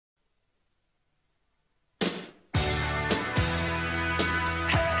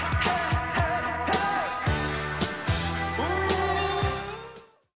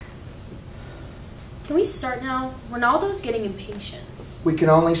we start now? Ronaldo's getting impatient. We can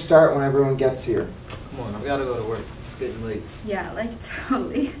only start when everyone gets here. Come on, I've got to go to work. It's getting late. Yeah, like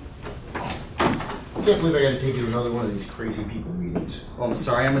totally. I can't believe I gotta take you to another one of these crazy people meetings. Oh, I'm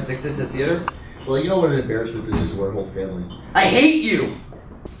sorry, I'm addicted to theater. Well, you know what an embarrassment this is to our whole family. I hate you!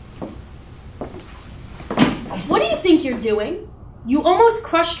 What do you think you're doing? You almost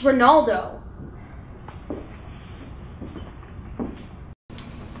crushed Ronaldo.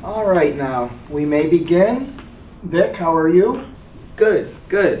 All right, now, we may begin. Vic, how are you? Good,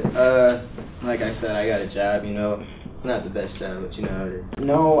 good. Like I said, I got a job, you know. It's not the best job, but you know how it is.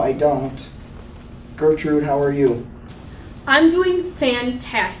 No, I don't. Gertrude, how are you? I'm doing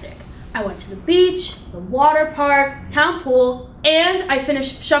fantastic. I went to the beach, the water park, town pool, and I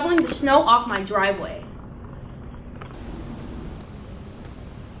finished shoveling the snow off my driveway.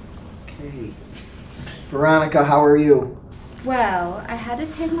 Okay. Veronica, how are you? Well, I had to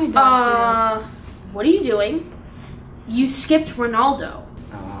take my dog What are you doing? You skipped Ronaldo.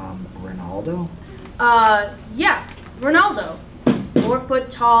 Ronaldo? Yeah, Ronaldo.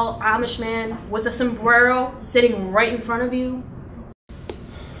 4-foot tall Amish man with a sombrero sitting right in front of you.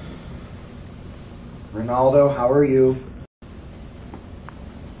 Ronaldo, how are you?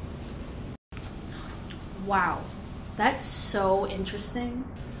 Wow, that's so interesting.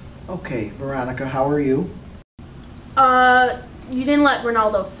 Okay, Veronica, how are you? You didn't let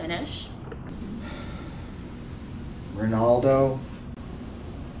Ronaldo finish. Ronaldo?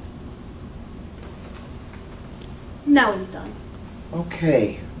 Now he's done.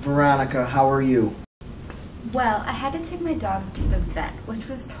 Okay, Veronica, how are you? Well, I had to take my dog to the vet, which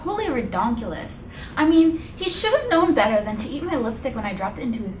was totally redonkulous. I mean, he should have known better than to eat my lipstick when I dropped it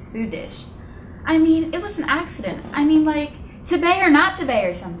into his food dish. I mean, it was an accident. I mean, like, to bay or not to bay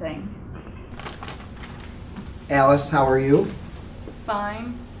or something. Alice, how are you?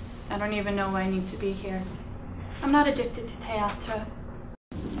 Fine. I don't even know why I need to be here. I'm not addicted to théâtre.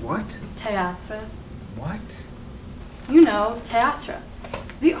 What? Théâtre. What? You know, théâtre.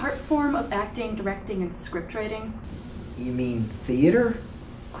 The art form of acting, directing, and script writing. You mean theater?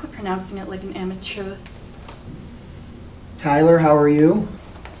 Quit pronouncing it like an amateur. Tyler, how are you?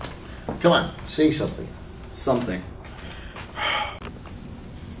 Come on, say something. Something.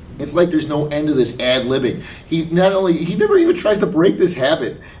 It's like there's no end to this ad-libbing. He never even tries to break this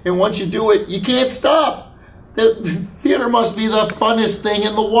habit. And once you do it, you can't stop. The theater must be the funnest thing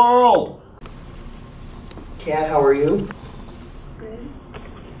in the world. Kat, how are you? Good.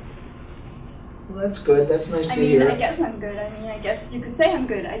 Well, that's good. That's nice to I mean, hear. I guess I'm good. I guess you could say I'm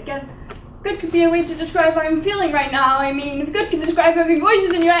good. I guess good could be a way to describe how I'm feeling right now. I mean, if good can describe having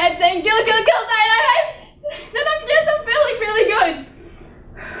voices in your head saying kill, kill, kill, then I'm feeling really good.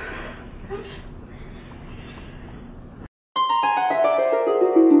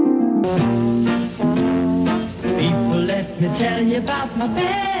 Let me tell you about my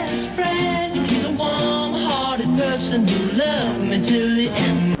best friend. He's a warm-hearted person who loved me till the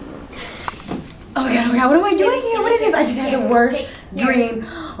end. Oh my god, what am I doing here? What is this? I just had the worst dream.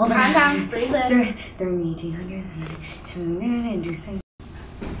 Oh my god. During the 1800s,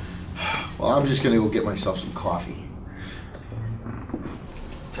 Well, I'm just gonna go get myself some coffee.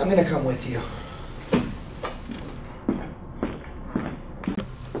 I'm gonna come with you.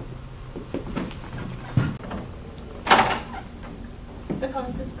 The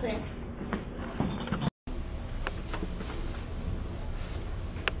coast is clear.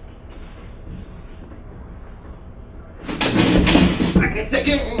 I can't take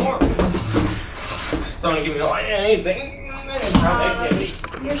it anymore. Someone give me anything.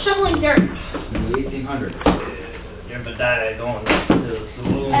 You're shoveling dirt. In the 1800s. Jebediah going to the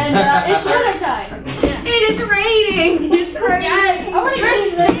saloon. And it's winter time. It is raining. It's raining. Yes, I want to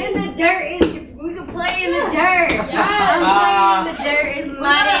Let's get play in the dirt. We can play in the dirt. Yes. I'm playing in the dirt. It's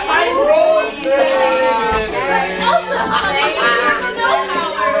muddy.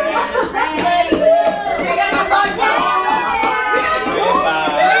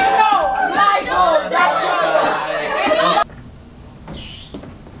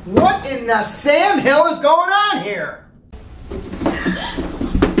 What in the Sam Hill is going on here?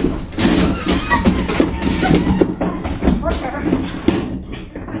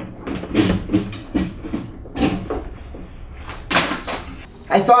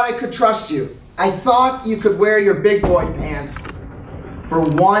 I thought I could trust you. I thought you could wear your big boy pants for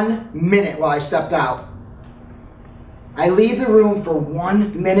 1 minute while I stepped out. I leave the room for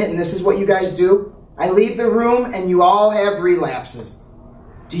 1 minute, and this is what you guys do. I leave the room, and you all have relapses.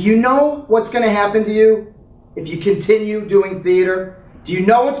 Do you know what's going to happen to you if you continue doing theater? Do you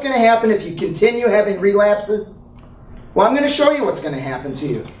know what's going to happen if you continue having relapses? Well, I'm going to show you what's going to happen to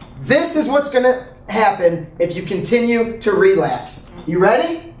you. This is what's going to happen if you continue to relapse. You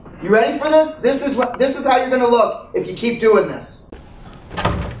ready? You ready for this? This is how you're gonna look if you keep doing this.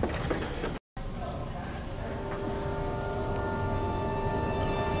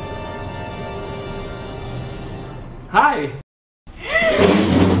 Hi!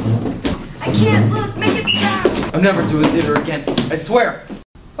 I can't look, make it stop! I'm never doing theater again, I swear!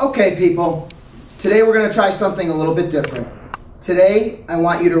 Okay, people. Today we're gonna try something a little bit different. Today, I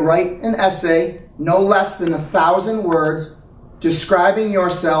want you to write an essay, no less than 1,000 words, describing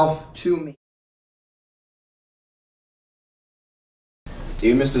yourself to me.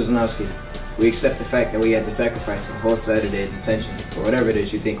 Dear Mr. Zenosky, we accept the fact that we had to sacrifice a whole Saturday of detention for whatever it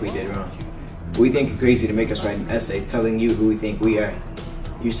is you think we did wrong. We think you're crazy to make us write an essay telling you who we think we are.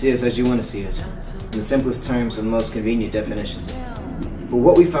 You see us as you want to see us, in the simplest terms and most convenient definitions. But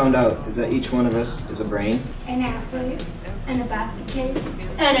what we found out is that each one of us is a brain, An athlete. And a basket case.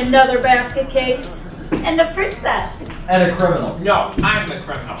 And another basket case. And a princess! And a criminal. No, I'm the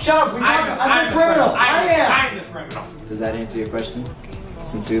criminal. Shut up, I'm the criminal. I am. I'm the criminal. Does that answer your question?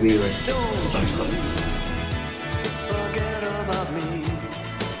 Sincerely yours, Brunch Club.